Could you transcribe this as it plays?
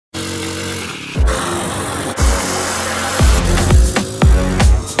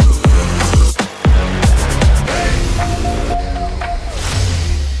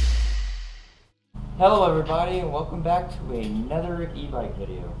Hello everybody and welcome back to another e-bike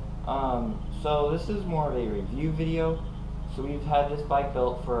video. So this is more of a review video. So we've had this bike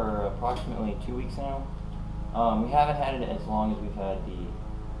built for approximately 2 weeks now. We haven't had it as long as we've had the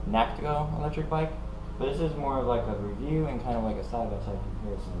Nactigo electric bike, but this is more of like a review and kind of like a side-by-side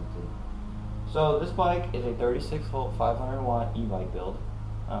comparison of the two. So this bike is a 36 volt 500 watt e-bike build.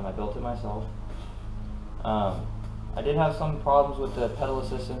 I built it myself. I did have some problems with the pedal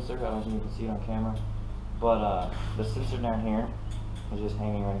assist sensor. I don't know if you can see it on camera, but the sensor down here is just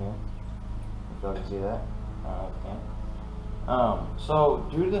hanging right here. If y'all can see that, so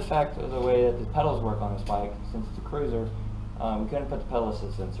due to the fact of the way that the pedals work on this bike, since it's a cruiser, we couldn't put the pedal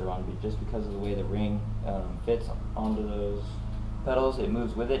assist sensor on just because of the way the ring fits onto those pedals. It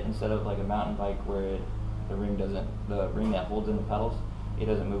moves with it instead of like a mountain bike where the ring that holds in the pedals, it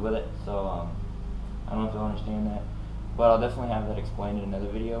doesn't move with it. So I don't know if you'll understand that, but I'll definitely have that explained in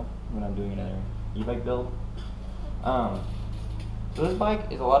another video when I'm doing another e-bike build. So this bike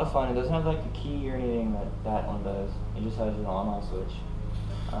is a lot of fun. It doesn't have like a key or anything that one does. It just has an on-off switch.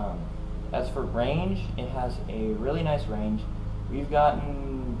 As for range, it has a really nice range. We've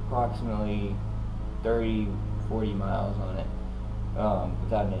gotten approximately 30-40 miles on it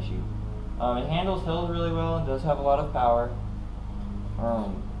without an issue. It handles hills really well and does have a lot of power.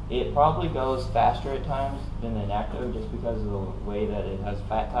 It probably goes faster at times than the Nactigo just because of the way that it has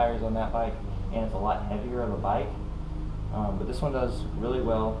fat tires on that bike and it's a lot heavier of a bike. But this one does really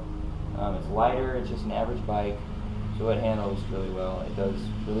well. It's lighter, it's just an average bike, so it handles really well. It does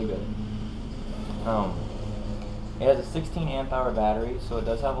really good. It has a 16 amp hour battery, so it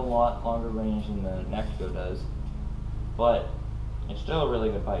does have a lot longer range than the Nactigo does, but it's still a really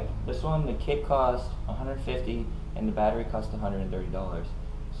good bike. This one, the kit cost $150 and the battery cost $130.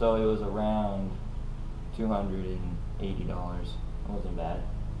 So it was around $280. It wasn't bad.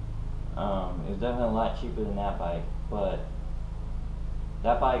 It was definitely a lot cheaper than that bike, but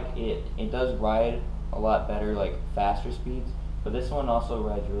that bike, it does ride a lot better, like faster speeds, but this one also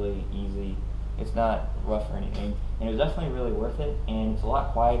rides really easy. It's not rough or anything, and it was definitely really worth it, and it's a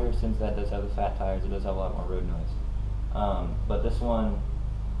lot quieter since that does have the fat tires. It does have a lot more road noise. But this one,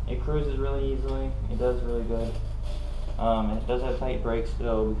 it cruises really easily. It does really good. It does have tight brakes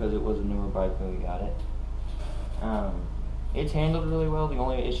still because it was a newer bike when we got it. It's handled really well. The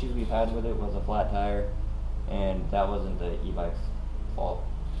only issues we've had with it was a flat tire, and that wasn't the e-bike's fault.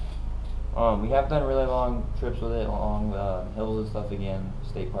 We have done really long trips with it along hills and stuff again,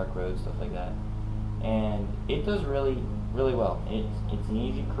 state park roads, stuff like that, and it does really well. It's an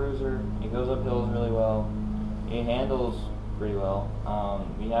easy cruiser. It goes up hills really well. It handles pretty well.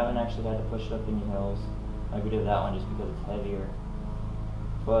 We haven't actually had to push it up any hills like we did that one just because it's heavier,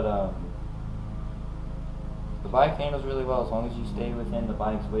 but the bike handles really well as long as you stay within the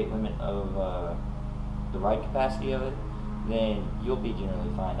bike's weight limit of the ride capacity of it. Then you'll be generally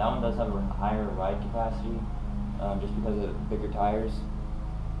fine. That one does have a higher ride capacity just because of bigger tires,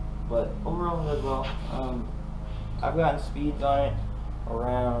 but overall it does well. I've gotten speeds on it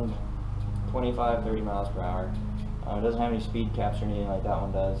around 25-30 miles per hour. It doesn't have any speed caps or anything like that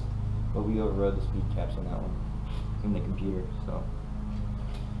one does, but we overrode the speed caps on that one in the computer. So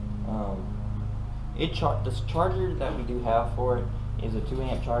this charger that we do have for it is a 2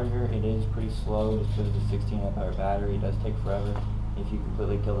 amp charger. It is pretty slow just because of the 16 amp hour battery. It does take forever if you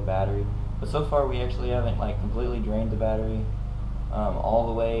completely kill the battery, but so far we actually haven't like completely drained the battery all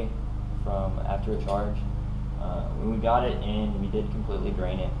the way from after a charge. When we got it in, we did completely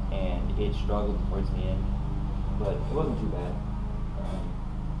drain it, and it struggled towards the end, but it wasn't too bad.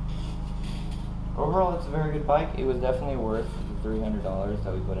 Overall, it's a very good bike. It was definitely worth the $300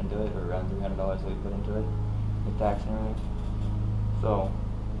 that we put into it, or around $300 that we put into it with tax and everything. So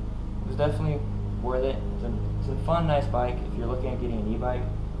it was definitely worth it. It's a fun, nice bike. If you're looking at getting an e-bike,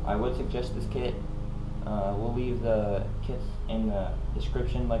 I would suggest this kit. We'll leave the kits in the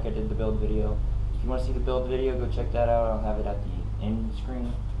description like I did the build video. If you want to see the build video, go check that out. I'll have it at the end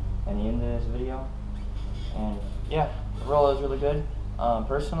screen and the end of this video. And yeah, overall it was really good.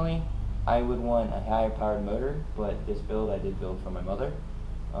 Personally, I would want a higher powered motor, but this build I did build for my mother,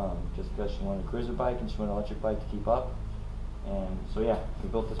 just because she wanted a cruiser bike and she wanted an electric bike to keep up. And so yeah, we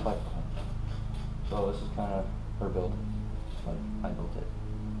built this bike for her. So this is kind of her build, but I built it,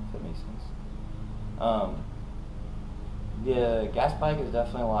 if that makes sense. The gas bike is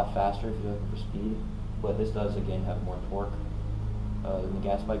definitely a lot faster if you're looking for speed, but this does again have more torque than the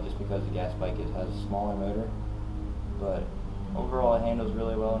gas bike just because the gas bike has a smaller motor. But overall it handles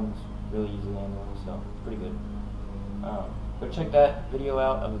really well and it's really easy handling, so it's pretty good. Go check that video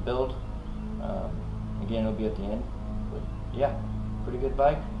out of the build. Again, it'll be at the end. But yeah, pretty good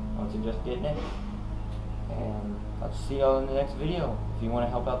bike. I would suggest getting it. And I'll see y'all in the next video. If you want to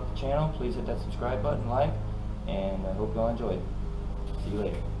help out the channel, please hit that subscribe button, like, and I hope y'all enjoyed. See you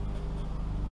later.